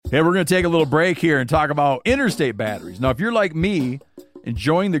Hey, we're going to take a little break here and talk about interstate batteries. Now, if you're like me,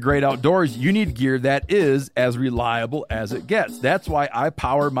 enjoying the great outdoors, you need gear that is as reliable as it gets. That's why I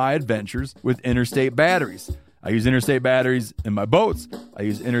power my adventures with interstate batteries. I use interstate batteries in my boats. I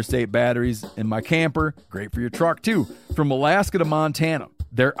use interstate batteries in my camper. Great for your truck, too. From Alaska to Montana,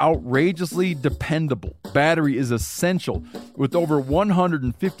 they're outrageously dependable. Battery is essential. With over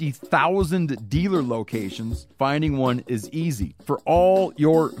 150,000 dealer locations, finding one is easy. For all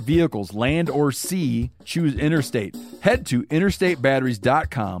your vehicles, land or sea, choose Interstate. Head to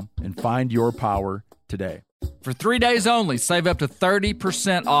interstatebatteries.com and find your power today. For 3 days only, save up to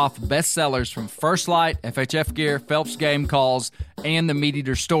 30% off bestsellers from First Light, FHF Gear, Phelps Game Calls, and the Meat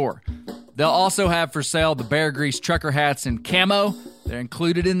Eater store. They'll also have for sale the Bear Grease trucker hats in camo. They're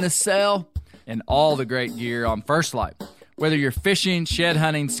included in this sale, and all the great gear on First Light. Whether you're fishing, shed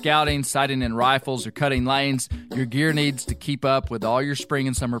hunting, scouting, sighting in rifles, or cutting lanes, your gear needs to keep up with all your spring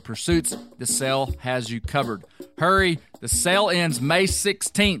and summer pursuits. The sale has you covered. Hurry, the sale ends May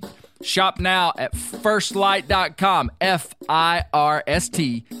 16th. Shop now at firstlight.com,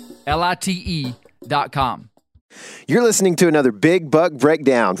 FIRSTLITE.com. You're listening to another Big Buck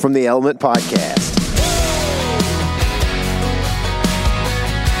Breakdown from the Element Podcast.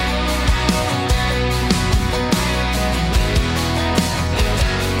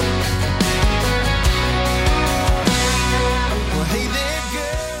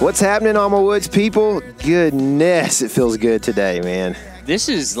 What's happening, Alma Woods people? Goodness, it feels good today, man. This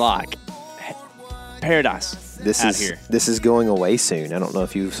is like paradise out here. This is going away soon. I don't know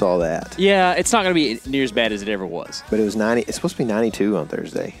if you saw that. Yeah, it's not going to be near as bad as it ever was. But it was 90. It's supposed to be 92 on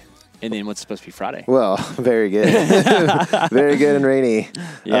Thursday. And then what's supposed to be Friday? Well, very good. Very good and rainy.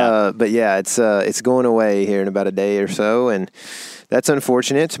 Yeah. But yeah, it's going away here in about a day or so, and that's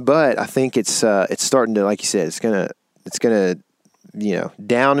unfortunate. But I think it's starting to, like you said, it's gonna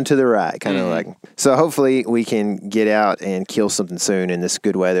down and to the right, kind of like. So hopefully we can get out and kill something soon in this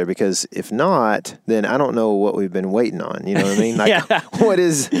good weather, because if not, then I don't know what we've been waiting on. You know what I mean? Like, what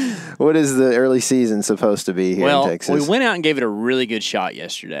is the early season supposed to be here in Texas? Well, we went out and gave it a really good shot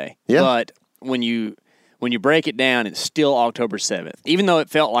yesterday. Yeah. But when you break it down, it's still October 7th, even though it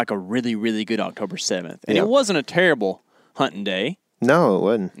felt like a really, really good October 7th. And it wasn't a terrible hunting day. No, it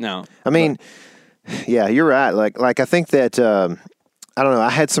wasn't. No. I mean, yeah, you're right. Like I think that, I don't know, I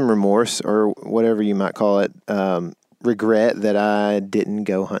had some remorse, or whatever you might call it, regret that I didn't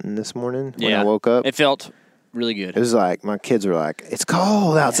go hunting this morning when I woke up. It felt really good. It was like, my kids were like, it's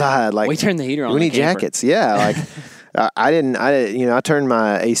cold outside. Like, we turned the heater on. We need jackets. Yeah. Like, I didn't, I turned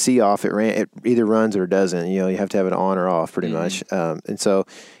my AC off. It either runs or doesn't. You have to have it on or off pretty much. And so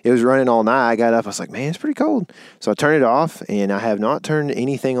it was running all night. I got up. I was like, man, it's pretty cold. So I turned it off, and I have not turned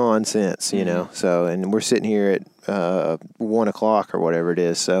anything on since, So, and we're sitting here at 1 o'clock or whatever it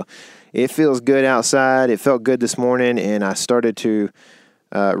is. So it feels good outside. It felt good this morning, and I started to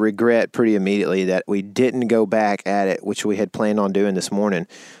regret pretty immediately that we didn't go back at it, which we had planned on doing this morning.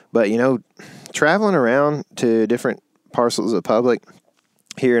 But, traveling around to different parcels of public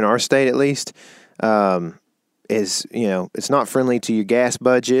here in our state, at least, is, it's not friendly to your gas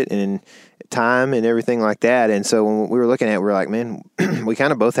budget and time and everything like that. And so when we were looking at it, we were like, man, we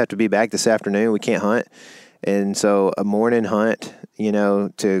kind of both have to be back this afternoon. We can't hunt. And so a morning hunt,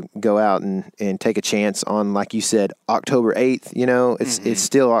 to go out and take a chance on, like you said, October 8th, it's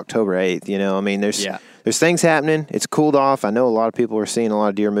still October 8th, I mean, there's things happening. It's cooled off. I know a lot of people are seeing a lot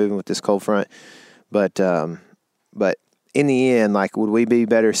of deer moving with this cold front, but in the end, like, would we be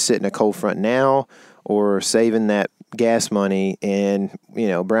better sitting a cold front now, or saving that gas money and,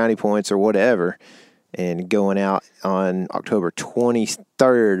 brownie points or whatever, and going out on October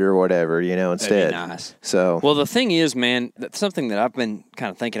 23rd or whatever, instead. That'd be nice. So, well, the thing is, man, that's something that I've been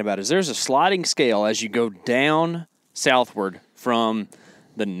kind of thinking about, is there's a sliding scale as you go down southward from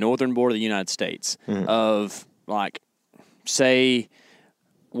the northern border of the United States of, like, say,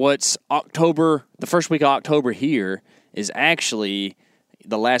 what's October, the first week of October here is actually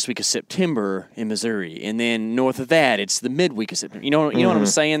the last week of September in Missouri, and then north of that, it's the midweek of September. You know what I'm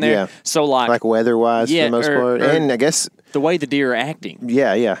saying there? Yeah. So like weather-wise, for the most part, and I guess the way the deer are acting.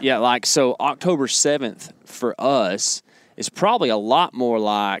 Yeah. Like, so October 7th for us is probably a lot more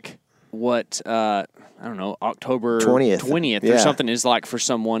like what I don't know, October 20th or something is like for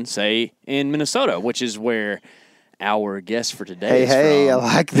someone, say, in Minnesota, which is where our guest for today is from. I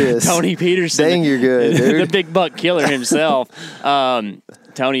like this. Tony Peterson. Dang, you're good, dude. The big buck killer himself.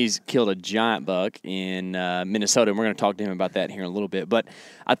 Tony's killed a giant buck in Minnesota, and we're going to talk to him about that here in a little bit. But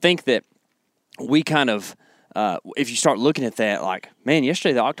I think that we kind of if you start looking at that, like, man,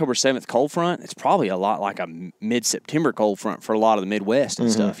 yesterday, the October 7th cold front, it's probably a lot like a mid-September cold front for a lot of the Midwest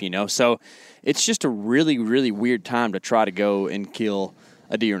and stuff, So it's just a really, really weird time to try to go and kill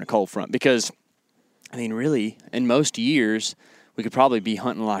a deer in a cold front because, I mean, really, in most years, we could probably be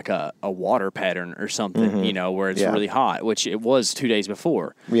hunting like a water pattern or something, where it's really hot, which it was 2 days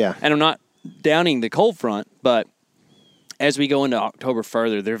before. Yeah. And I'm not downing the cold front, but as we go into October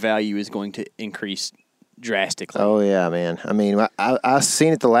further, their value is going to increase drastically. Oh, yeah, man. I mean, I've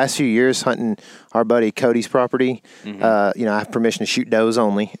seen it the last few years hunting our buddy Cody's property. I have permission to shoot does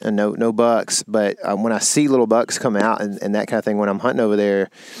only and no bucks. But when I see little bucks come out and that kind of thing, when I'm hunting over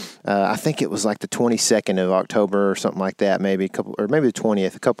there, I think it was like the 22nd of October or something like that, maybe the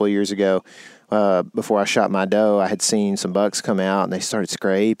 20th, a couple of years ago. Before I shot my doe, I had seen some bucks come out and they started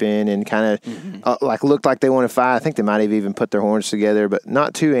scraping and kind of looked like they wanted to fight. I think they might have even put their horns together, but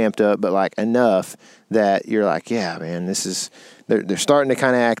not too amped up, but like enough that you're like, yeah, man, they're starting to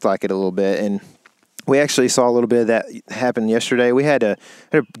kind of act like it a little bit. And we actually saw a little bit of that happen yesterday. We had a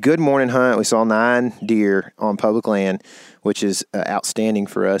good morning hunt. We saw 9 deer on public land, which is outstanding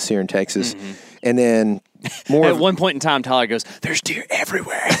for us here in Texas. And then at one point in time, Tyler goes, "There's deer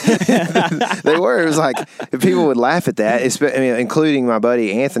everywhere." They were. It was like people would laugh at that, including my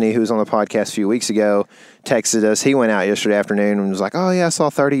buddy Anthony, who was on the podcast a few weeks ago, texted us. He went out yesterday afternoon and was like, "Oh yeah, I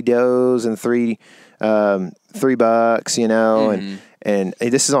saw 30 does and three bucks, and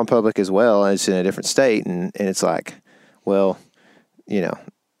this is on public as well. And it's in a different state, and it's like, well,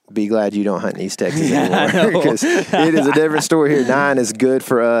 be glad you don't hunt in East Texas anymore because it is a different story here. 9 is good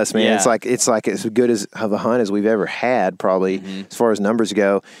for us, man. Yeah. It's like as good of a hunt as we've ever had, probably as far as numbers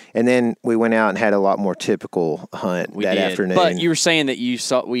go. And then we went out and had a lot more typical hunt afternoon. But you were saying that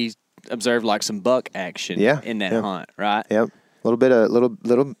we observed like some buck action in that hunt, right? Yep.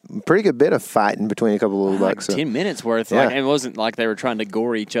 Pretty good bit of fighting between a couple of little bucks. 10 minutes worth. Like, it wasn't like they were trying to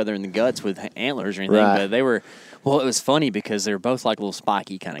gore each other in the guts with antlers or anything, but they were. Well, it was funny because they were both like little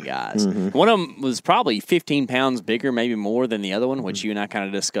spiky kind of guys. One of them was probably 15 pounds bigger, maybe more than the other one, which you and I kind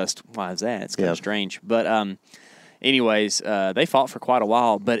of discussed. Why is that? It's kind of strange. But anyways, they fought for quite a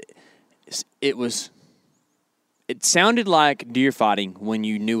while, but it sounded like deer fighting when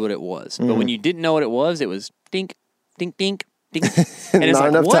you knew what it was. But when you didn't know what it was dink, dink, dink. And it's not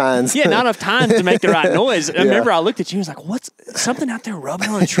enough tines. Yeah, not enough tines to make the right noise. I remember I looked at you and was like, what's something out there rubbing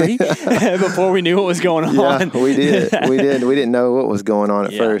on a tree? Before we knew what was going on. Yeah, we did. We didn't know what was going on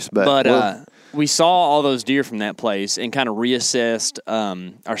at first. But we saw all those deer from that place and kind of reassessed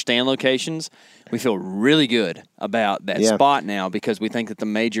our stand locations. We feel really good about that spot now because we think that the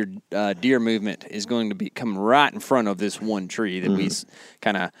major deer movement is going to be coming right in front of this one tree that we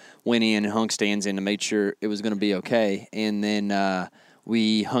kind of went in and hung stands in to make sure it was going to be okay. And then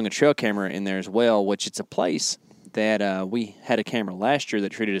we hung a trail camera in there as well, which it's a place that we had a camera last year that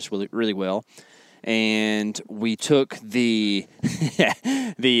treated us really, really well. And we took the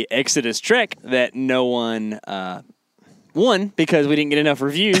the Exodus Trek that no one won because we didn't get enough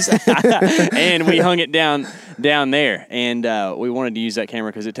reviews, and we hung it down there. And we wanted to use that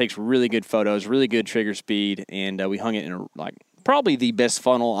camera because it takes really good photos, really good trigger speed, and we hung it in probably the best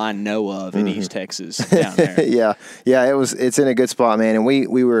funnel I know of in East Texas down there. Yeah, it's in a good spot, man. And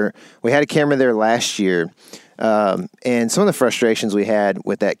we had a camera there last year. And some of the frustrations we had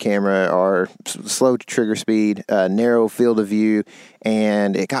with that camera are slow trigger speed, narrow field of view,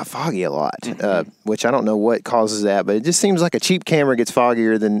 and it got foggy a lot, which I don't know what causes that, but it just seems like a cheap camera gets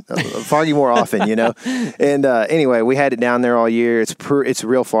foggy more often, And anyway, we had it down there all year. It's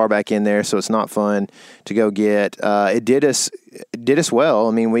real far back in there, so it's not fun to go get. It did us well.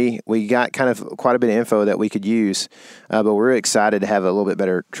 I mean, we got kind of quite a bit of info that we could use, but we're excited to have a little bit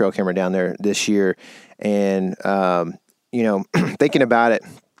better trail camera down there this year. And, thinking about it,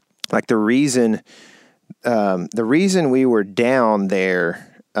 like the reason we were down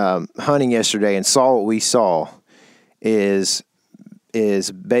there hunting yesterday and saw what we saw is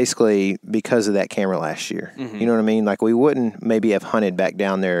basically because of that camera last year. You know what I mean? Like we wouldn't maybe have hunted back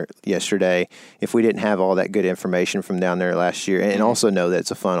down there yesterday if we didn't have all that good information from down there last year and also know that it's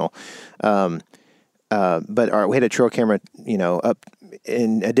a funnel. But we had a trail camera, up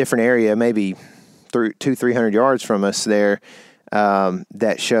in a different area, maybe 200-300 yards from us there,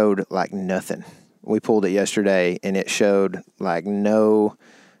 that showed like nothing. We pulled it yesterday and it showed like no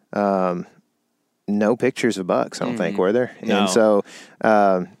pictures of bucks, I don't think, were there? No. And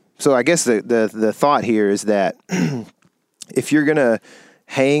so I guess the thought here is that if you're going to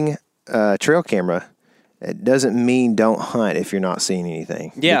hang a trail camera it doesn't mean don't hunt if you're not seeing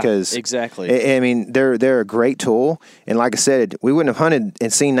anything. Yeah, because exactly. I mean, they're a great tool, and like I said, we wouldn't have hunted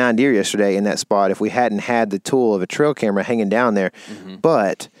and seen 9 deer yesterday in that spot if we hadn't had the tool of a trail camera hanging down there.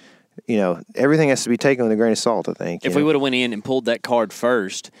 But everything has to be taken with a grain of salt, I think. If we would have went in and pulled that card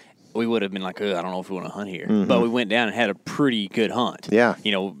first, we would have been like, I don't know if we want to hunt here. But we went down and had a pretty good hunt. Yeah.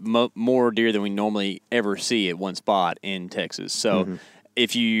 More deer than we normally ever see at one spot in Texas. So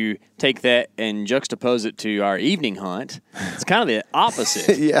if you take that and juxtapose it to our evening hunt, it's kind of the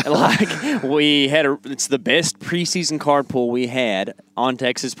opposite. Yeah. Like it's the best preseason card pull we had on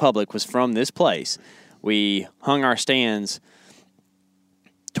Texas Public was from this place. We hung our stands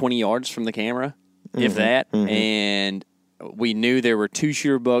 20 yards from the camera, if that, and we knew there were 2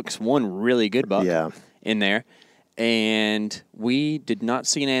 shooter bucks, one really good buck in there, and we did not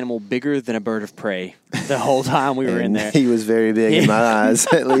see an animal bigger than a bird of prey the whole time we were in there. He was very big in my eyes,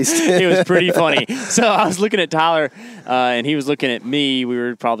 at least. It was pretty funny. So I was looking at Tyler, and he was looking at me. We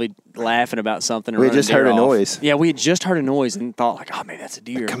were probably laughing about something. We had just heard a noise. Yeah, we had just heard a noise and thought, like, oh, maybe that's a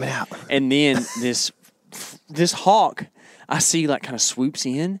deer. Coming out. And then this hawk, I see, like, kind of swoops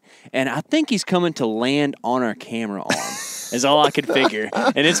in, and I think he's coming to land on our camera arm. Is all I could figure.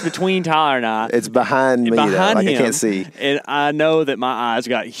 And it's between Tyler and I. It's behind me, behind like him, I can't see. And I know that my eyes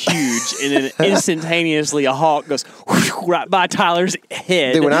got huge, and then instantaneously a hawk goes right by Tyler's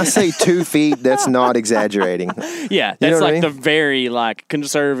head. Dude, when I say 2 feet, that's not exaggerating. Yeah, that's the very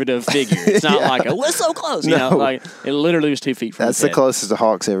conservative figure. It's not like we're so close. You know, like it literally was 2 feet from. That's the closest a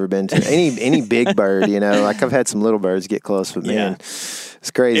hawk's ever been to any big bird. Like I've had some little birds get close, but man. It's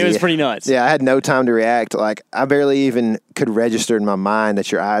crazy. It was pretty nuts. Yeah, I had no time to react. Like, I barely even could register in my mind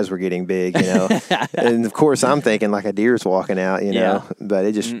that your eyes were getting big, And, of course, I'm thinking like a deer's walking out, know. But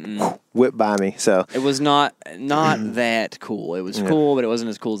it just whipped by me. So it was not that cool. It was cool, but it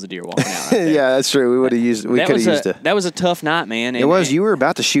wasn't as cool as a deer walking out. Right yeah, that's true. We could have used it. That was a tough night, man. It was. You were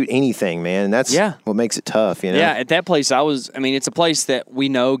about to shoot anything, man. And that's what makes it tough, Yeah, at that place, it's a place that we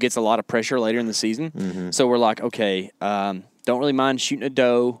know gets a lot of pressure later in the season. So we're like, okay, don't really mind shooting a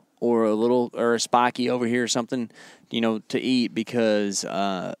doe or a spiky over here or something, to eat because,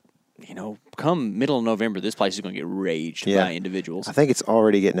 come middle of November, this place is going to get raged by individuals. I think it's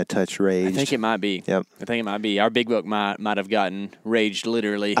already getting a touch raged. I think it might be. Yep. I think it might be. Our big buck might have gotten raged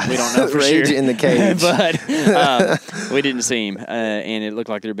literally. We don't know for Rage sure. in the cage. But we didn't see him. And it looked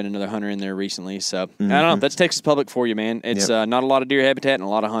like there had been another hunter in there recently. So, I don't know. That's Texas Public for you, man. It's not a lot of deer habitat and a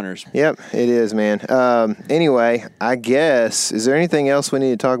lot of hunters. Yep, it is, man. Anyway, I guess, is there anything else we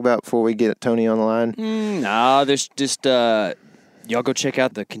need to talk about before we get Tony on the line? No, there's just... y'all go check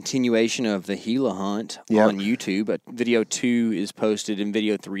out the continuation of the Gila hunt on YouTube. Video 2 is posted and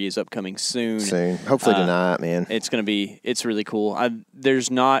video 3 is upcoming soon. Hopefully tonight, man. It's really cool. There's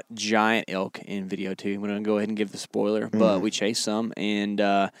not giant elk in video 2. I'm going to go ahead and give the spoiler, but we chased some and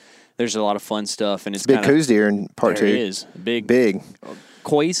there's a lot of fun stuff. And it's big coos deer in part 2. There it is. Big.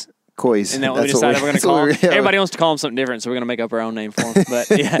 Coys. And that what we decided we're going to call them. Everybody wants to call them something different, so we're going to make up our own name for them.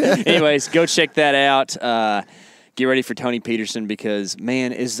 But anyways, go check that out. Get ready for Tony Peterson because,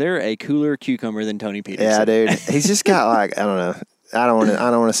 man, is there a cooler cucumber than Tony Peterson? Yeah, dude. He's just got I don't know. I don't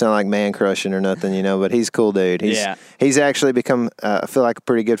want to sound like man crushing or nothing, but he's a cool dude. He's actually become, I feel like a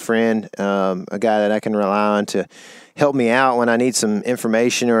pretty good friend, a guy that I can rely on to help me out when I need some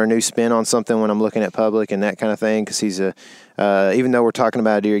information or a new spin on something when I'm looking at public and that kind of thing. Because he's even though we're talking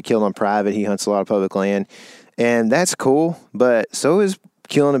about a deer he killed on private, he hunts a lot of public land, and that's cool. But so is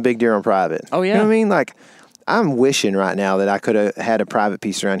killing a big deer on private. Oh yeah, you know what I mean? Like, I'm wishing right now that I could have had a private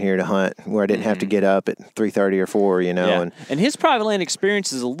piece around here to hunt where I didn't have to get up at 3:30 or 4, Yeah. And his private land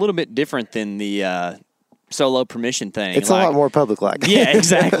experience is a little bit different than the solo permission thing. It's a lot more public-like. Yeah,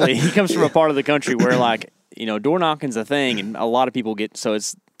 exactly. He comes from a part of the country where, door knocking's a thing, and a lot of people so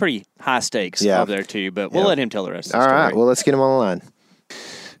it's pretty high stakes over there, too. But we'll let him tell the rest of the story. All right. Well, let's get him on the line.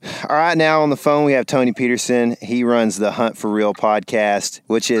 All right, now on the phone we have Tony Peterson. He runs the Hunt for Real podcast,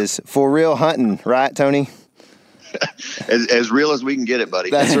 which is for real hunting, right, Tony? As real as we can get it, buddy.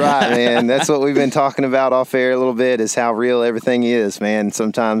 That's right, man. That's what we've been talking about off air a little bit, is how real everything is, man,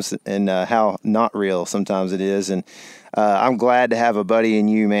 sometimes, and how not real sometimes it is. And I'm glad to have a buddy in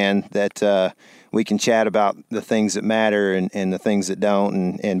you, man, that we can chat about the things that matter and the things that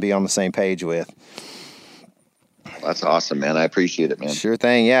don't and be on the same page with. That's awesome, man. I appreciate it, man. Sure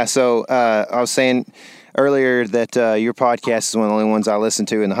thing. Yeah. So I was saying earlier that your podcast is one of the only ones I listen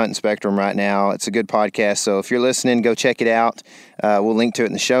to in the hunting spectrum right now. It's a good podcast. So if you're listening, go check it out. We'll link to it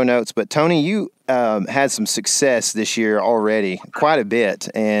in the show notes. But Tony, you had some success this year already, quite a bit,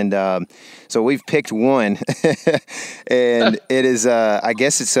 and so we've picked one, and it is I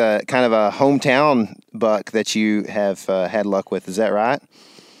guess it's a kind of a hometown buck that you have had luck with. Is that right?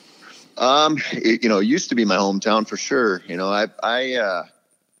 It used to be my hometown for sure.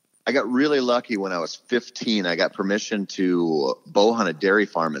 I got really lucky when I was 15. I got permission to bow hunt a dairy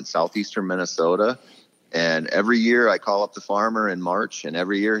farm in southeastern Minnesota. And every year I call up the farmer in March, and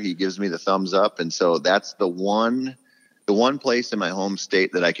every year he gives me the thumbs up. And so that's the one place in my home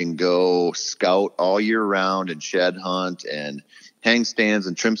state that I can go scout all year round and shed hunt and hang stands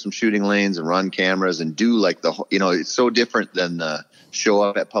and trim some shooting lanes and run cameras and do like it's so different than the show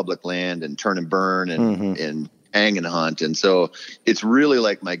up at public land and turn and burn and hang and hunt. And so it's really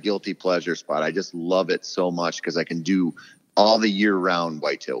like my guilty pleasure spot. I just love it so much because I can do all the year round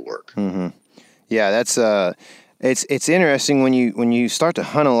whitetail work. Mm-hmm. Yeah, that's it's interesting when you start to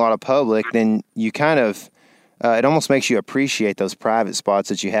hunt a lot of public, then you kind of it almost makes you appreciate those private spots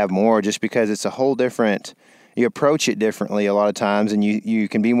that you have more, just because it's a whole different. You approach it differently a lot of times, and you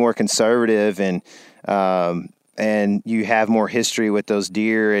can be more conservative, and you have more history with those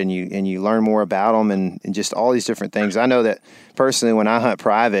deer, and you learn more about them, and just all these different things. I know that personally, when I hunt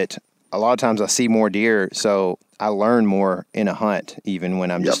private, a lot of times I see more deer, so I learn more in a hunt, even when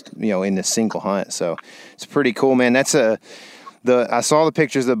I'm just in the single hunt. So it's pretty cool, man. I saw the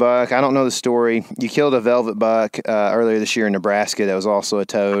pictures of the buck. I don't know the story. You killed a velvet buck earlier this year in Nebraska that was also a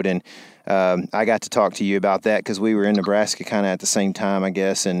toad, and I got to talk to you about that because we were in Nebraska kind of at the same time, I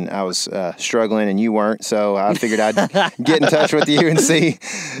guess, and I was struggling and you weren't, so I figured I'd get in touch with you and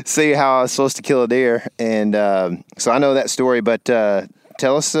see how I was supposed to kill a deer. And so I know that story, but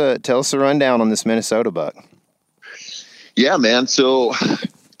tell us a rundown on this Minnesota buck. Yeah, man. So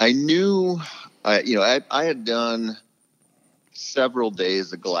I knew, I had done several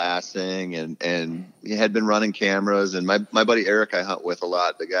days of glassing and had been running cameras, and my buddy Eric I hunt with a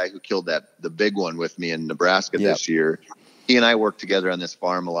lot, the guy who killed the big one with me in Nebraska this year. He and I worked together on this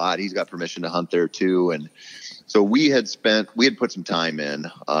farm a lot. He's got permission to hunt there too. And so we had put some time in.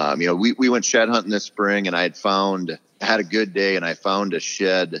 We went shed hunting this spring, and I had a good day, and I found a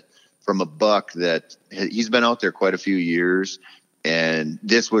shed from a buck that he's been out there quite a few years. And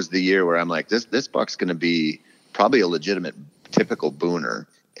this was the year where I'm like, this buck's going to be probably a legitimate typical booner.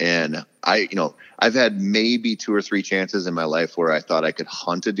 And I've had maybe 2 or 3 chances in my life where I thought I could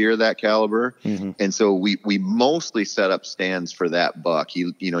hunt a deer that caliber. Mm-hmm. And so we mostly set up stands for that buck.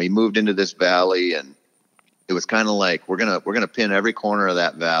 He moved into this valley, and it was kind of like, we're going to pin every corner of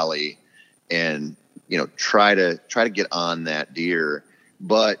that valley and, try to get on that deer.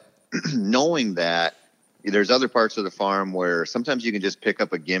 But knowing that there's other parts of the farm where sometimes you can just pick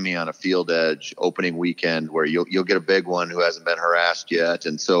up a gimme on a field edge opening weekend where you'll get a big one who hasn't been harassed yet.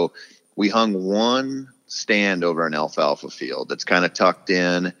 And so we hung one stand over an alfalfa field that's kind of tucked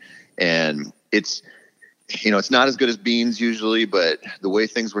in, and it's not as good as beans usually, but the way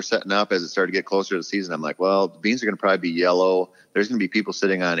things were setting up as it started to get closer to the season, I'm like, well, the beans are going to probably be yellow. There's going to be people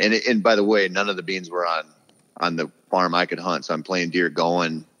sitting on, and by the way, none of the beans were on the farm I could hunt. So I'm playing deer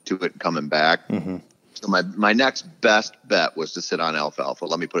going to it and coming back. Mm-hmm. So my next best bet was to sit on alfalfa.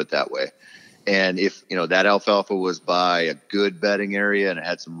 Let me put it that way. And if, that alfalfa was by a good bedding area and it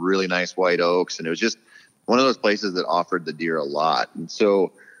had some really nice white oaks, and it was just one of those places that offered the deer a lot. And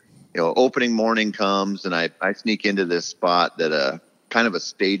so, opening morning comes, and I sneak into this spot that kind of a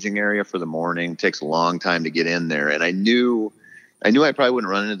staging area for the morning. It takes a long time to get in there. And I knew I probably wouldn't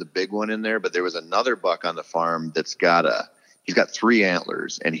run into the big one in there, but there was another buck on the farm that's he's got 3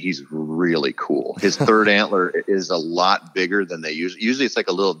 antlers, and he's really cool. His third antler is a lot bigger than they usually it's like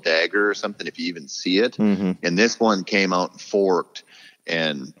a little dagger or something, if you even see it. Mm-hmm. And this one came out and forked,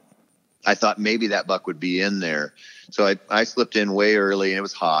 and I thought maybe that buck would be in there. So I slipped in way early, and it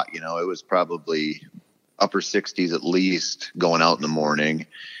was hot. It was probably upper 60s at least going out in the morning.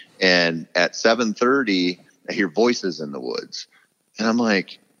 And at 7:30, I hear voices in the woods, and I'm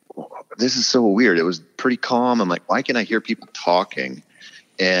like, this is so weird. It was pretty calm. I'm like, why can't I hear people talking?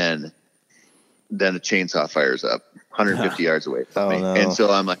 And then a chainsaw fires up 150 yards away from me. No. And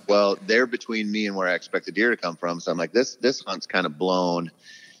so I'm like, well, they're between me and where I expect the deer to come from. So I'm like, this hunt's kind of blown.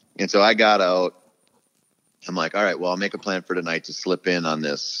 And so I got out. I'm like, all right, well, I'll make a plan for tonight to slip in on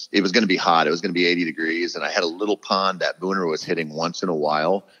this. It was going to be hot. It was going to be 80 degrees. And I had a little pond that booner was hitting once in a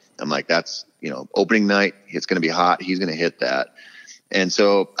while. I'm like, that's, opening night. It's going to be hot. He's going to hit that. And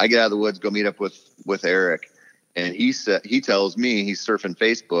so I get out of the woods, go meet up with Eric, and he tells me he's surfing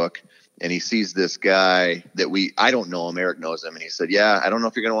Facebook, and he sees this guy that I don't know him. Eric knows him. And he said, yeah, I don't know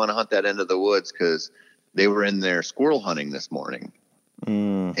if you're going to want to hunt that end of the woods, because they were in there squirrel hunting this morning.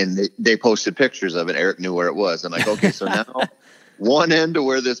 And they posted pictures of it. Eric knew where it was. I'm like, okay, so now one end of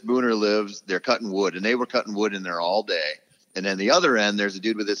where this booner lives, they're cutting wood, and they were cutting wood in there all day. And then the other end, there's a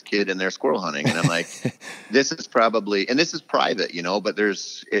dude with his kid and they're squirrel hunting. And I'm like, this is probably, and this is private, but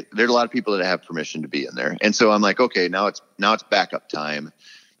there's a lot of people that have permission to be in there. And so I'm like, okay, now it's backup time.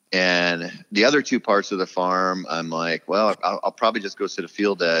 And the other two parts of the farm, I'm like, well, I'll probably just go sit a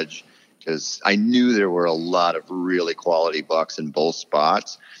field edge, because I knew there were a lot of really quality bucks in both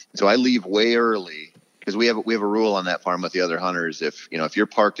spots. So I leave way early, because we have a rule on that farm with the other hunters. If you're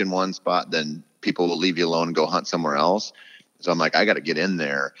parked in one spot, then people will leave you alone and go hunt somewhere else. So I'm like, I got to get in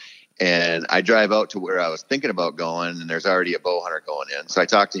there. And I drive out to where I was thinking about going, and there's already a bow hunter going in. So I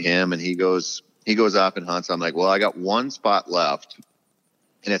talk to him, and he goes off and hunts. I'm like, well, I got one spot left,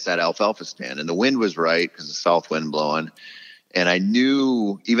 and it's that alfalfa stand. And the wind was right, because the south wind blowing. And I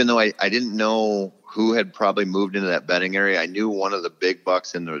knew, even though I didn't know who had probably moved into that bedding area, I knew one of the big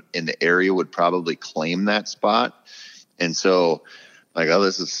bucks in the area would probably claim that spot. And so, like,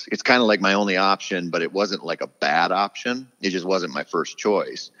 it's kind of like my only option, but it wasn't like a bad option. It just wasn't my first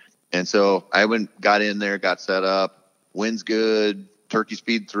choice. And so I got in there, got set up. Wind's good. Turkeys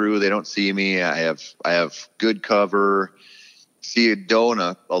feed through. They don't see me. I have good cover. See a doe and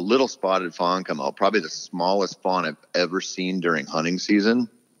a little spotted fawn come out, probably the smallest fawn I've ever seen during hunting season.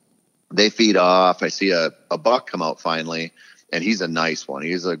 They feed off. I see a buck come out finally, and he's a nice one.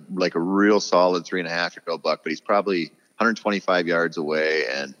 He's like a real solid 3.5-year-old buck, but he's probably 125 yards away.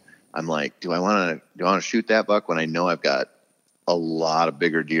 And I'm like, do I want to shoot that buck when I know I've got a lot of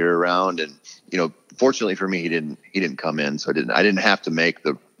bigger deer around? And fortunately for me, he didn't come in, so I didn't have to make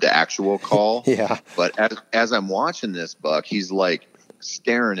the actual call. Yeah. But as I'm watching this buck, he's like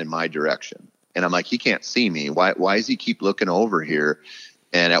staring in my direction, and I'm like, he can't see me. Why does he keep looking over here?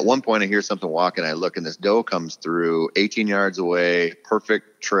 And at one point I hear something walking. I look, and this doe comes through 18 yards away,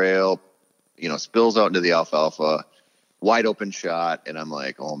 perfect trail, spills out into the alfalfa, wide open shot. And I'm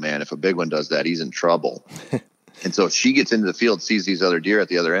like, oh man, if a big one does that, he's in trouble. And so she gets into the field, sees these other deer at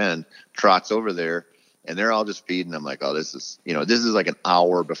the other end, trots over there, and they're all just feeding. I'm like, oh, this is like an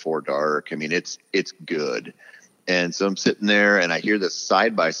hour before dark. I mean, it's good. And so I'm sitting there, and I hear this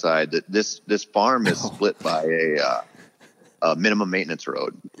side by side that this farm is split by a minimum maintenance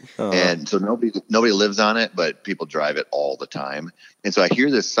road. And so nobody lives on it, but people drive it all the time. And so I hear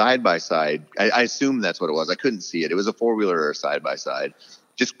this side by side. I assume that's what it was. I couldn't see it. It was a 4-wheeler or a side by side,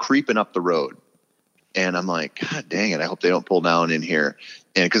 just creeping up the road. And I'm like, God dang it, I hope they don't pull down in here.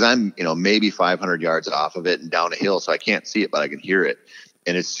 And because I'm, maybe 500 yards off of it and down a hill, so I can't see it, but I can hear it.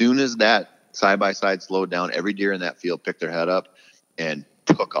 And as soon as that side-by-side slowed down, every deer in that field picked their head up and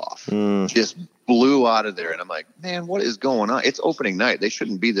took off. Just blew out of there. And I'm like, man, what is going on? It's opening night. They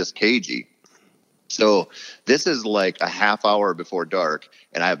shouldn't be this cagey. So this is like a half hour before dark,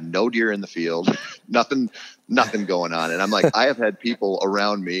 and I have no deer in the field, nothing going on. And I'm like, I have had people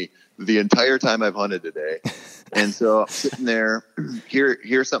around me the entire time I've hunted today. And so I'm sitting there,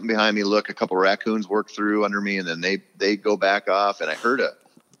 hear something behind me, look, a couple raccoons work through under me, and then they go back off. And I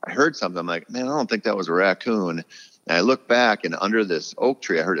heard something. I'm like, man, I don't think that was a raccoon. And I look back, and under this oak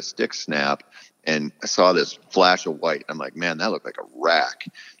tree, I heard a stick snap, and I saw this flash of white. I'm like, man, that looked like a rack.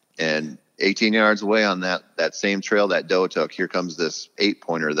 And 18 yards away on that same trail that doe took, here comes this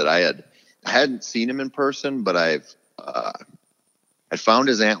 8-pointer that I hadn't seen him in person, but I found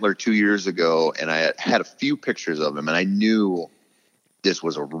his antler 2 years ago, and I had a few pictures of him, and I knew this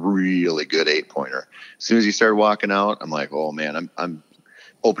was a really good 8-pointer. As soon as he started walking out, I'm like, oh man, I'm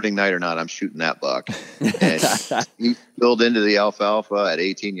opening night or not, I'm shooting that buck. And he spilled into the alfalfa at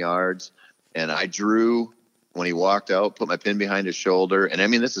 18 yards, and I drew when he walked out, put my pin behind his shoulder. And I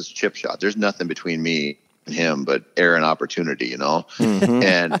mean, this is chip shot. There's nothing between me and him but air and opportunity, Mm-hmm.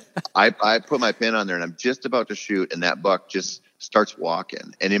 And I put my pin on there, and I'm just about to shoot, and that buck just starts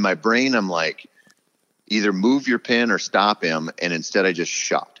walking. And in my brain, I'm like, either move your pin or stop him. And instead I just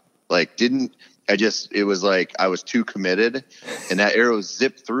shot. It was like I was too committed, and that arrow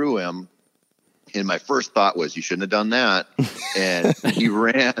zipped through him. And my first thought was, you shouldn't have done that. And he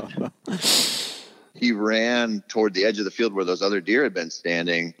ran toward the edge of the field where those other deer had been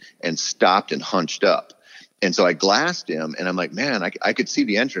standing, and stopped and hunched up. And so I glassed him, and I'm like, man, I could see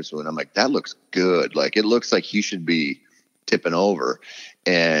the entrance wound. I'm like, that looks good. Like, it looks like he should be tipping over.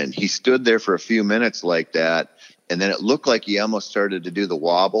 And he stood there for a few minutes like that. And then it looked like he almost started to do the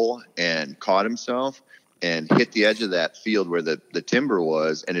wobble and caught himself and hit the edge of that field where the timber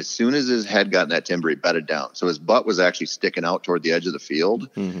was. And as soon as his head got in that timber, he bedded down. So his butt was actually sticking out toward the edge of the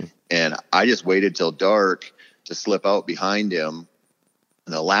field. Mm-hmm. And I just waited till dark to slip out behind him.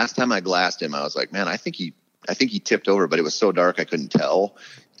 And the last time I glassed him, I was like, man, I think he I think he tipped over, but it was so dark I couldn't tell.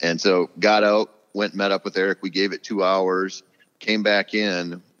 And so got out, went, met up with Eric. We gave it 2 hours, came back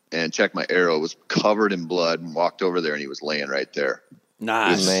in and checked my arrow. It was covered in blood, and walked over there, and he was laying right there.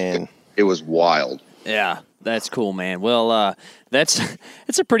 Nice. Man. It was wild. Yeah, that's cool, man. Well,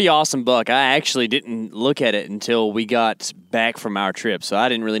 it's a pretty awesome buck. I actually didn't look at it until we got back from our trip, so I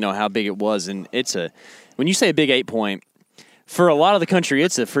didn't really know how big it was. And when you say a big 8-point, for a lot of the country,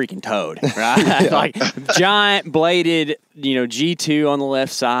 it's a freaking toad, right? Like giant bladed, G2 on the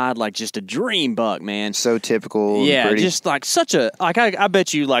left side, like just a dream buck, man. So typical. Yeah, pretty. just like such a like. I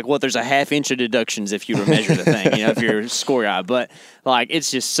bet you there's a half inch of deductions if you were to measure the thing, if you're a score guy. But like,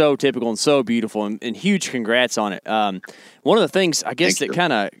 it's just so typical and so beautiful, and huge congrats on it. One of the things I guess that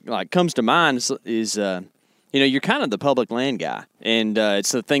kind of like comes to mind is you're kind of the public land guy, and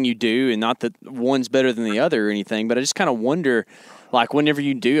it's the thing you do, and not that one's better than the other or anything, but I just kind of wonder, like, whenever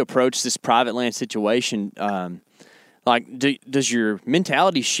you do approach this private land situation, does your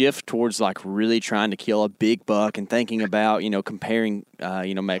mentality shift towards, like, really trying to kill a big buck and thinking about, comparing,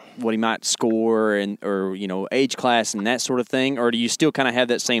 what he might score or age class and that sort of thing, or do you still kind of have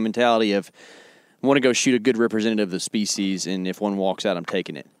that same mentality of, want to go shoot a good representative of the species, and if one walks out, I'm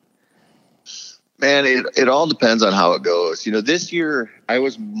taking it? Man, it all depends on how it goes. This year I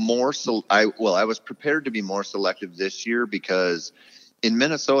was I was prepared to be more selective this year because in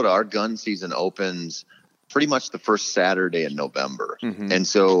Minnesota, our gun season opens pretty much the first Saturday in November. Mm-hmm. And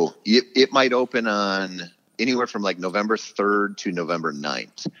so it might open on anywhere from like November 3rd to November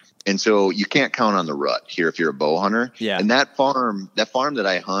 9th. And so you can't count on the rut here if you're a bow hunter. Yeah. And that farm that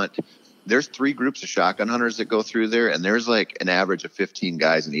I hunt, there's 3 groups of shotgun hunters that go through there, and there's like an average of 15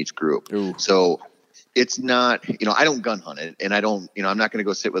 guys in each group. Ooh. So it's not, I don't gun hunt it, and I don't, I'm not going to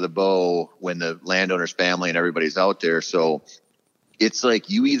go sit with a bow when the landowner's family and everybody's out there. So it's like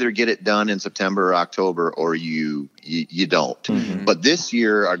you either get it done in September or October, or you don't. Mm-hmm. But this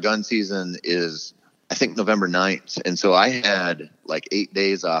year our gun season is, I think, November 9th. And so I had like 8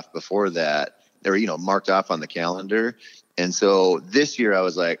 days off before that. They were, marked off on the calendar. And so this year I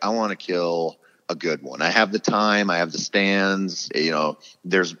was like, I want to kill a good one. I have the time, I have the stands,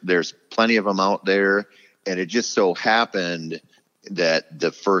 there's plenty of them out there. And it just so happened that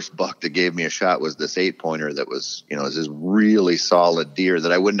the first buck that gave me a shot was this 8-pointer that was, was this really solid deer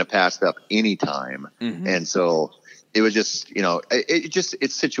that I wouldn't have passed up any time. Mm-hmm. And so it was just,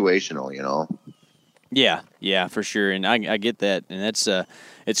 it's situational, Yeah, for sure. And I get that. And that's,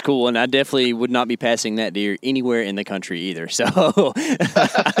 it's cool. And I definitely would not be passing that deer anywhere in the country either. So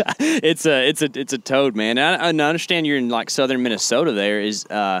it's a toad, man. And I understand you're in like southern Minnesota there. Is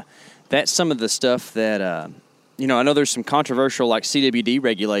that's some of the stuff that, I know there's some controversial like CWD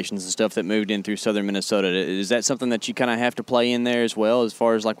regulations and stuff that moved in through southern Minnesota. Is that something that you kind of have to play in there as well, as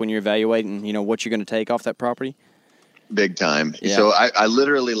far as like when you're evaluating, what you're going to take off that property? Big time. Yeah. So I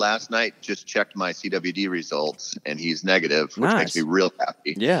literally last night just checked my CWD results, and he's negative, which makes me real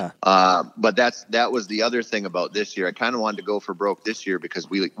happy. Yeah. But that was the other thing about this year. I kind of wanted to go for broke this year because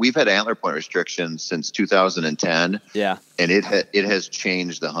we've had antler point restrictions since 2010. Yeah. And it has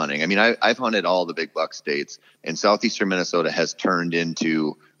changed the hunting. I mean, I've hunted all the big buck states, and southeastern Minnesota has turned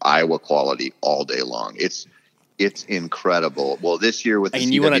into Iowa quality all day long. It's incredible. Well, this year with the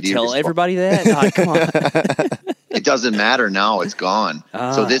CWD, you want to tell everybody that? Oh, come on. It doesn't matter now. It's gone.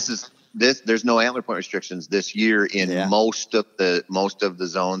 So there's no antler point restrictions this year in most of the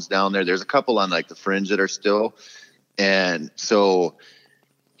zones down there. There's a couple on like the fringe that are still. And so,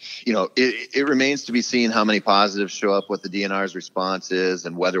 it remains to be seen how many positives show up, what the DNR's response is,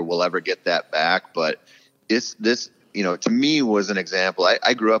 and whether we'll ever get that back. But this, to me was an example.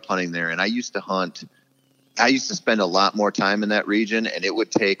 I grew up hunting there, and I used to spend a lot more time in that region, and it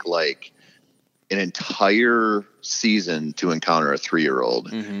would take like an entire season to encounter a 3-year-old.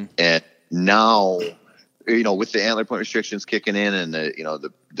 Mm-hmm. And now, with the antler point restrictions kicking in and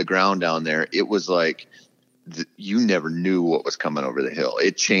the ground down there, it was like you never knew what was coming over the hill.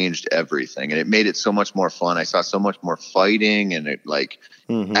 It changed everything, and it made it so much more fun. I saw so much more fighting and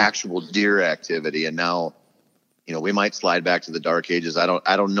actual deer activity. And now, we might slide back to the dark ages. I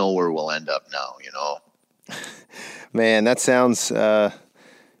don't know where we'll end up now, Man, that sounds,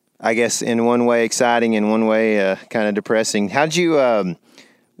 I guess, in one way exciting, in one way kind of depressing. How'd you,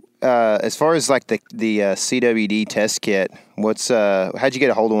 as far as like the CWD test kit, how'd you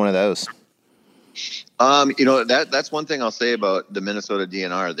get a hold of one of those? That's one thing I'll say about the Minnesota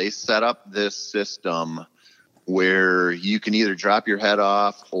DNR. They set up this system where you can either drop your head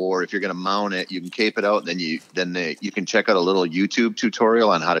off, or if you're going to mount it, you can cape it out. Then you can check out a little YouTube tutorial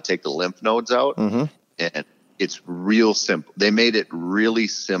on how to take the lymph nodes out. Mm-hmm. And it's real simple. They made it really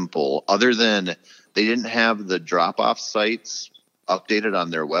simple, other than they didn't have the drop-off sites updated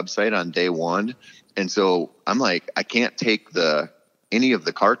on their website on day one. And so I'm like, I can't take any of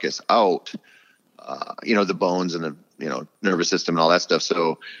the carcass out, the bones and the, nervous system and all that stuff.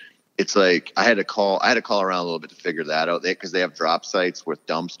 So it's like, I had to call around a little bit to figure that out because they have drop sites with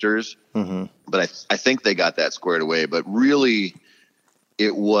dumpsters, but I think they got that squared away, but really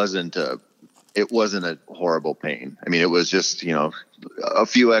it wasn't a horrible pain. I mean, it was just, a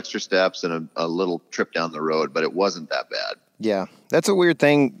few extra steps and a little trip down the road, but it wasn't that bad. Yeah, that's a weird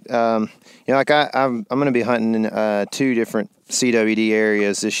thing. I'm going to be hunting in 2 different CWD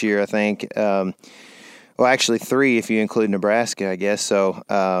areas this year, I think. Well, actually 3 if you include Nebraska, I guess. So,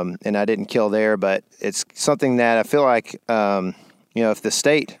 and I didn't kill there, but it's something that I feel like, if the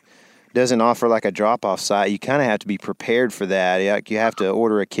state doesn't offer like a drop-off site, you kind of have to be prepared for that. You have to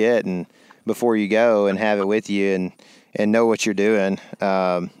order a kit and before you go and have it with you and know what you're doing.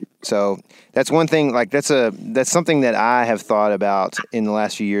 So that's one thing, like that's something that I have thought about in the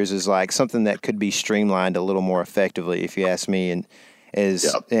last few years is like something that could be streamlined a little more effectively, if you ask me, and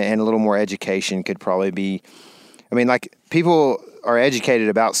a little more education could probably be, I mean, like people are educated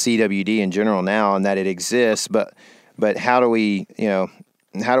about CWD in general now and that it exists, but how do we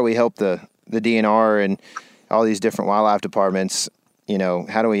help the DNR and all these different wildlife departments,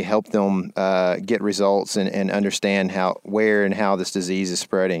 how do we help them get results and understand where and how this disease is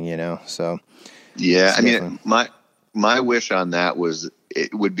spreading, So, yeah, I mean, my wish on that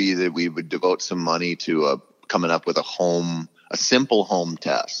would be that we would devote some money to coming up with a simple home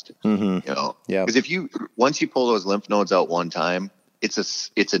test, Yeah. Because once you pull those lymph nodes out one time,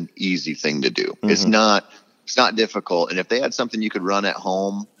 it's an easy thing to do. It's not difficult. And if they had something you could run at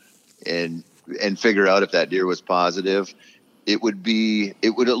home and figure out if that deer was positive, it would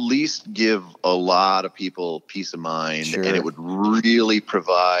at least give a lot of people peace of mind, Sure. and it would really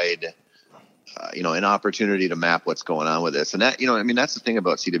provide, an opportunity to map what's going on with this. And that, that's the thing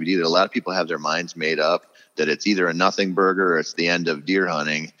about CWD, that a lot of people have their minds made up that it's either a nothing burger or it's the end of deer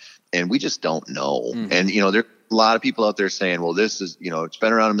hunting. And we just don't know. And, there are a lot of people out there saying, well, this is, it's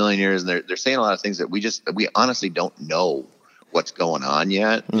been around a million years, and they're saying a lot of things that we honestly don't know what's going on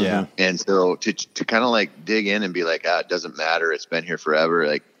yet. Yeah. And so to kind of like dig in and be like, it doesn't matter, it's been here forever.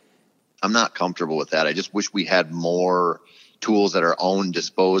 Like, I'm not comfortable with that. I just wish we had more tools at our own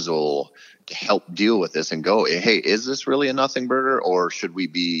disposal to help deal with this and go, hey, is this really a nothing burger, or should we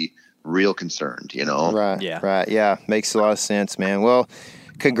be real concerned, Right. Yeah. Right. Yeah. Makes a lot of sense, man. Well,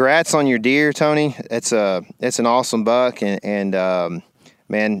 congrats on your deer, Tony. It's an awesome buck, and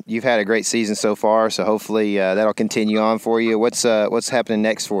man, you've had a great season so far, so hopefully that'll continue on for you. What's happening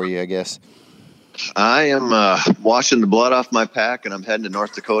next for you, I guess? I am washing the blood off my pack, and I'm heading to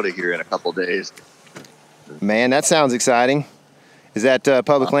North Dakota here in a couple days. Man, that sounds exciting. Is that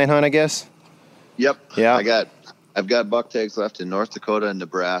public land hunt, I guess? Yep. Yeah. I've got buck tags left in North Dakota and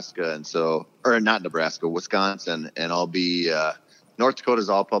Nebraska, or not Nebraska, Wisconsin, and I'll be North Dakota's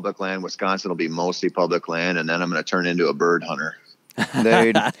all public land. Wisconsin will be mostly public land, and then I'm going to turn into a bird hunter.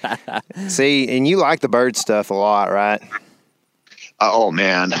 Dude, see, and you like the bird stuff a lot, right? Oh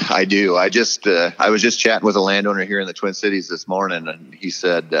man, I do. I was just chatting with a landowner here in the Twin Cities this morning, and he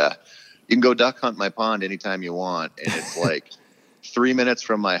said, you can go duck hunt my pond anytime you want. And it's like 3 minutes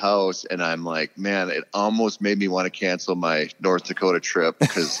from my house. And I'm like, man, it almost made me want to cancel my North Dakota trip,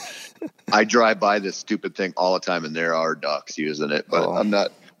 because I drive by this stupid thing all the time and there are ducks using it, but I'm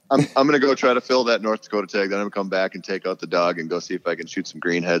going to go try to fill that North Dakota tag. Then I'm going to come back and take out the dog and go see if I can shoot some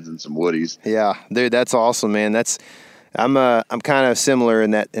greenheads and some woodies. Yeah, dude, that's awesome, man. I'm kind of similar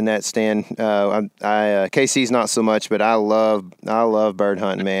in that stand. KC's not so much, but I love bird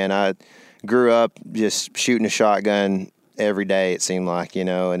hunting, man. I grew up just shooting a shotgun every day, it seemed like,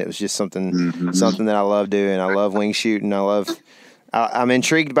 and it was just something that I love doing. I love wing shooting. I'm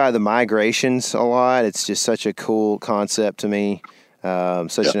intrigued by the migrations a lot. It's just such a cool concept to me.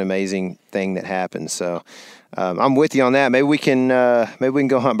 Such an amazing thing that happens. So I'm with you on that. Maybe we can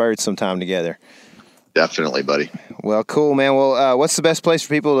go hunt birds sometime together. Definitely, buddy. Well, cool, man. Well, what's the best place for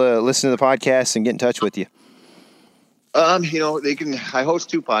people to listen to the podcast and get in touch with you? They can. I host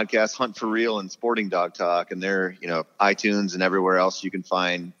 2 podcasts, Hunt for Real and Sporting Dog Talk, and they're iTunes and everywhere else you can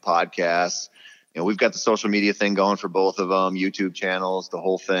find podcasts. We've got the social media thing going for both of them, YouTube channels, the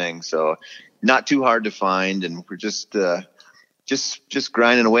whole thing. So not too hard to find, and we're just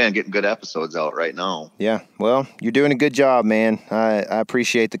grinding away on getting good episodes out right now. Yeah, well, you're doing a good job, man. I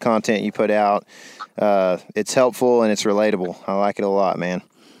appreciate the content you put out. It's helpful and it's relatable. I like it a lot, man.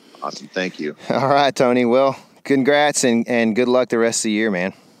 Awesome. Thank you. All right, Tony. Well, congrats and good luck the rest of the year,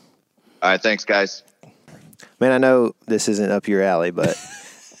 man. All right. Thanks, guys. Man, I know this isn't up your alley, but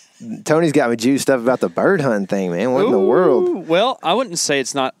Tony's got me juiced up about the bird hunting thing, man. What in the world? Well, I wouldn't say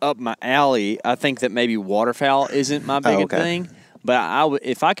it's not up my alley. I think that maybe waterfowl isn't my biggest thing. But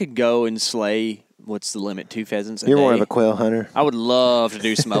if I could go and slay, what's the limit, 2 pheasants a You're day? more of a quail hunter. I would love to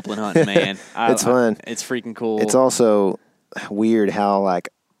do some upland hunting, man. It's fun. It's freaking cool. It's also weird how, like,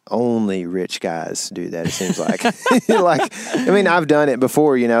 only rich guys do that, it seems like. Like, I mean, I've done it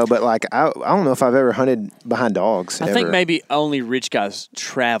before, you know, but, like, I don't know if I've ever hunted behind dogs. I think maybe only rich guys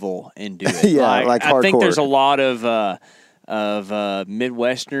travel and do it. Yeah, like hardcore. I think there's a lot of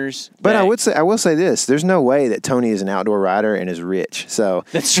Midwesterners. But I will say this: there's no way that Tony is an outdoor rider and is rich. So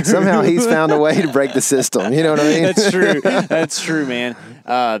that's true. Somehow he's found a way to break the system. You know what I mean? That's true. That's true, man.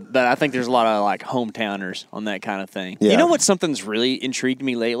 But I think there's a lot of like hometowners on that kind of thing. Yeah. You know what? Something's really intrigued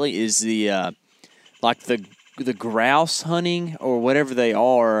me lately is the grouse hunting or whatever they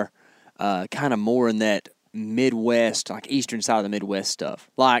are, kind of more in that Midwest, like eastern side of the Midwest stuff,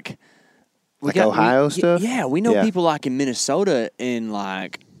 like. Ohio stuff? Yeah, we know people like in Minnesota and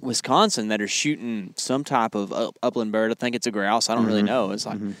like Wisconsin that are shooting some type of upland bird. I think it's a grouse. I don't really know. It's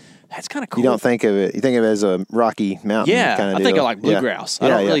like, that's kind of cool. You don't think of it. You think of it as a Rocky Mountain kind of deal. I think of like blue grouse. I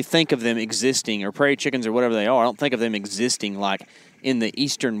don't really think of them existing, or prairie chickens or whatever they are. I don't think of them existing like in the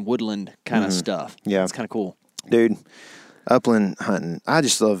eastern woodland kind of stuff. Yeah. It's kind of cool. Dude. Upland hunting. I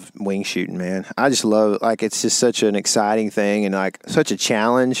just love wing shooting, man. I just love, like, it's just such an exciting thing and, like, such a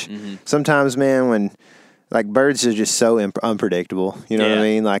challenge. Sometimes, man, when, like, birds are just so unpredictable. You know what I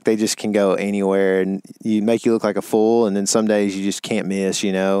mean? Like, they just can go anywhere and you make you look like a fool, and then some days you just can't miss,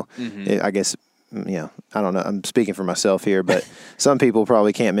 you know? I guess, you know, I don't know. I'm speaking for myself here, but some people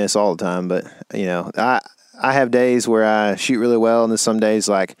probably can't miss all the time. But, you know, I have days where I shoot really well, and then some days,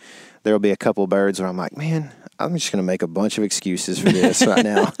 like, there'll be a couple birds where I'm like, man, I'm just going to make a bunch of excuses for this right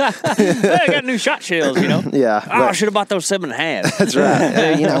now. I got new shot shells, you know? Yeah. Oh, I should have bought those 7.5. That's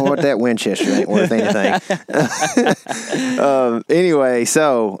right. You know what? That Winchester ain't worth anything. Anyway,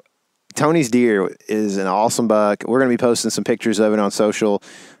 so Tony's deer is an awesome buck. We're going to be posting some pictures of it on social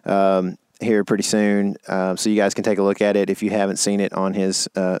here pretty soon, so you guys can take a look at it if you haven't seen it on his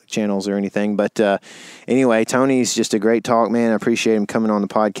channels or anything. But anyway, Tony's just a great talk, man. I appreciate him coming on the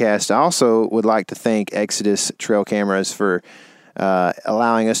podcast. I also would like to thank Exodus Trail Cameras for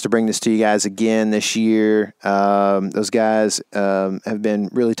allowing us to bring this to you guys again this year. Those guys have been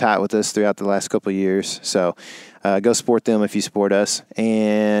really tight with us throughout the last couple of years, so go support them if you support us.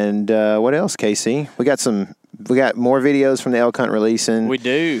 And what else, Casey? We got more videos from the elk hunt releasing. We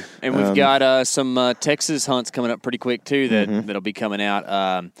do, and we've got some Texas hunts coming up pretty quick too. That'll be coming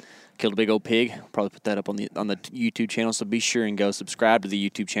out. Killed a big old pig. Probably put that up on the YouTube channel. So be sure and go subscribe to the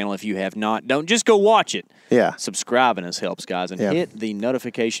YouTube channel if you have not. Don't just go watch it. Yeah, subscribing us helps, guys, and hit the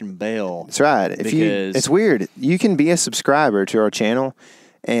notification bell. That's right. It's weird. You can be a subscriber to our channel.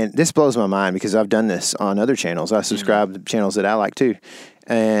 And this blows my mind because I've done this on other channels. I subscribe to channels that I like too.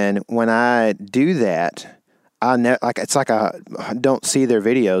 And when I do that, it's like I don't see their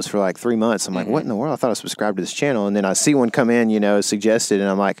videos for like 3 months. I'm like, what in the world? I thought I subscribed to this channel. And then I see one come in, you know, suggested, and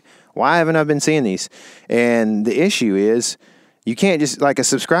I'm like, why haven't I been seeing these? And the issue is, you can't just, like, a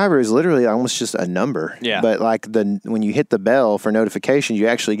subscriber is literally almost just a number. Yeah. But like when you hit the bell for notifications, you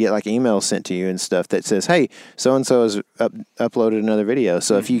actually get like emails sent to you and stuff that says, hey, so and so has uploaded another video.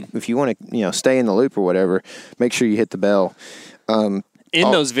 So if you want to, you know, stay in the loop or whatever, make sure you hit the bell. In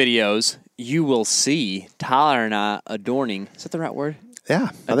those videos, you will see Tyler and I adorning. Is that the right word? Yeah,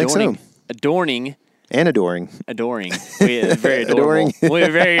 I think so. Adorning. And adoring. We are very adorable. We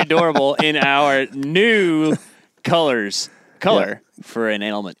are very adorable in our new color for an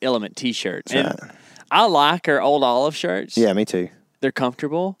element t-shirt. That's and right. I like our old olive shirts. Yeah, me too. They're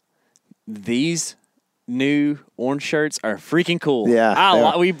comfortable. These new orange shirts are freaking cool.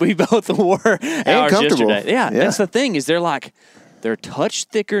 Yeah. We both wore ours yesterday. Yeah, that's the thing is they're a touch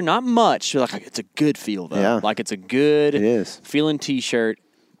thicker, not much. Like it's a good feel though. Yeah. Like it's a good feeling t-shirt.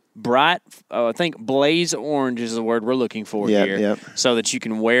 Bright, I think blaze orange is the word we're looking for here. So that you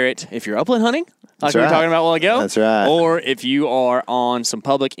can wear it if you're upland hunting, like we were talking about a while ago. That's right. Or if you are on some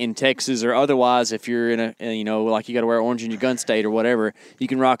public in Texas, or otherwise if you're in like you got to wear orange in your gun state or whatever, you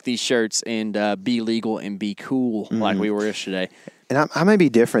can rock these shirts and be legal and be cool like we were yesterday. And I may be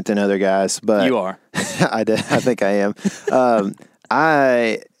different than other guys, but you are. I think I am.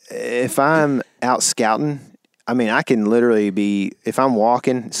 If I'm out scouting, I mean, I can literally be, if I'm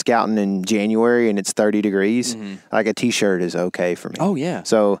walking, scouting in January and it's 30 degrees, like a t-shirt is okay for me. Oh, yeah.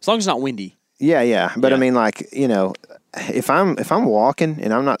 So as long as it's not windy. Yeah. But I mean, like, you know, if I'm walking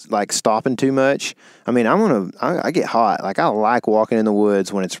and I'm not like stopping too much, I mean, I get hot. Like I like walking in the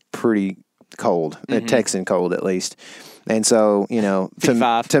woods when it's pretty cold, Texan cold at least. And so,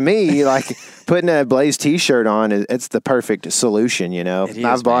 P5. to me, like putting a Blaze T-shirt on, it's the perfect solution. It is,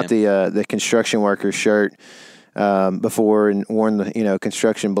 I've bought the construction worker shirt before and worn the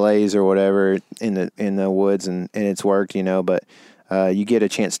construction Blaze or whatever in the woods, and it's worked. But you get a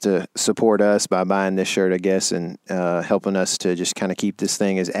chance to support us by buying this shirt, I guess, and helping us to just kind of keep this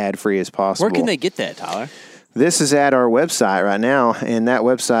thing as ad-free as possible. Where can they get that, Tyler? This is at our website right now, and that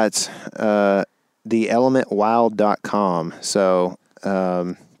website's theelementwild.com. So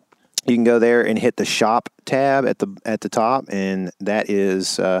you can go there and hit the shop tab at the top, and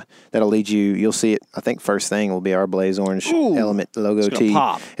that'll lead you. You'll see it. I think first thing will be our Blaze Orange Element logo tee.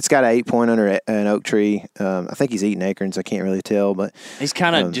 Pop. It's got an 8-point under an oak tree. I think he's eating acorns. I can't really tell, but he's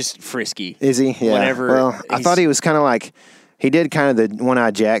kind of just frisky. Is he? Yeah. Whenever I thought he was kind of like. He did kind of the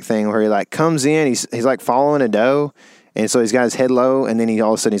one-eyed Jack thing where he like comes in, he's like following a doe, and so he's got his head low, and then he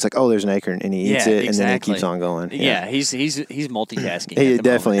all of a sudden he's like, oh, there's an acorn, and he eats it, and then he keeps on going. Yeah, he's multitasking. He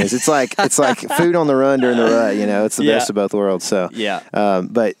definitely is. It's like food on the run during the rut. It's the best of both worlds. So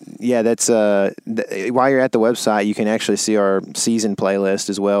but yeah, that's while you're at the website, you can actually see our season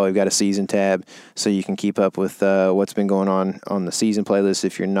playlist as well. We've got a season tab, so you can keep up with what's been going on the season playlist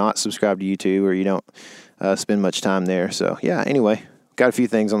if you're not subscribed to YouTube or you don't spend much time there. So yeah, anyway, got a few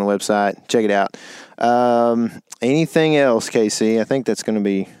things on the website. Check it out. Anything else, KC? I think that's going to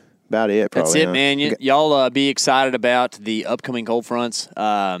be about it. Probably. That's it, man. Y'all be excited about the upcoming cold fronts.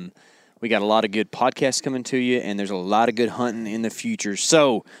 We got a lot of good podcasts coming to you, and there's a lot of good hunting in the future.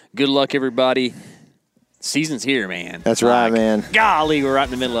 So good luck, everybody. Season's here, man. That's right, man. Golly, we're right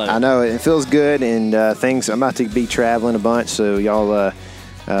in the middle of it. I know. It feels good, and I'm about to be traveling a bunch, so y'all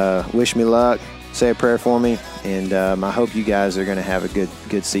wish me luck. Say a prayer for me, and I hope you guys are going to have a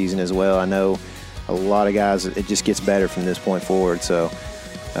good season as well. I know a lot of guys, it just gets better from this point forward, so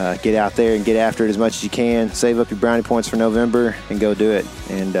get out there and get after it as much as you can. Save up your brownie points for November and go do it.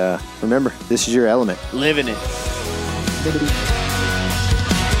 And remember, this is your element. Living it.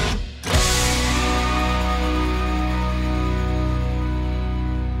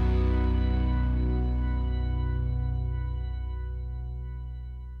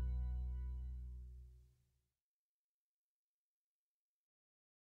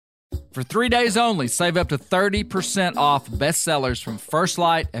 For 3 days only, save up to 30% off bestsellers from First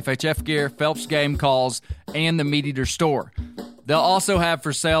Light, FHF Gear, Phelps Game Calls, and the Meat Eater store. They'll also have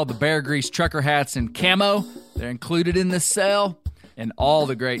for sale the Bear Grease trucker hats in camo. They're included in the sale, and all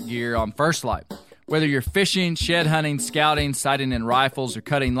the great gear on First Light. Whether you're fishing, shed hunting, scouting, sighting in rifles, or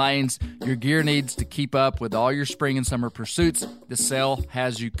cutting lanes, your gear needs to keep up with all your spring and summer pursuits. The sale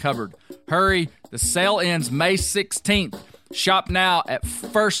has you covered. Hurry, the sale ends May 16th. Shop now at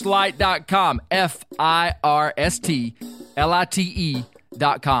firstlight.com,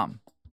 FIRSTLITE.com.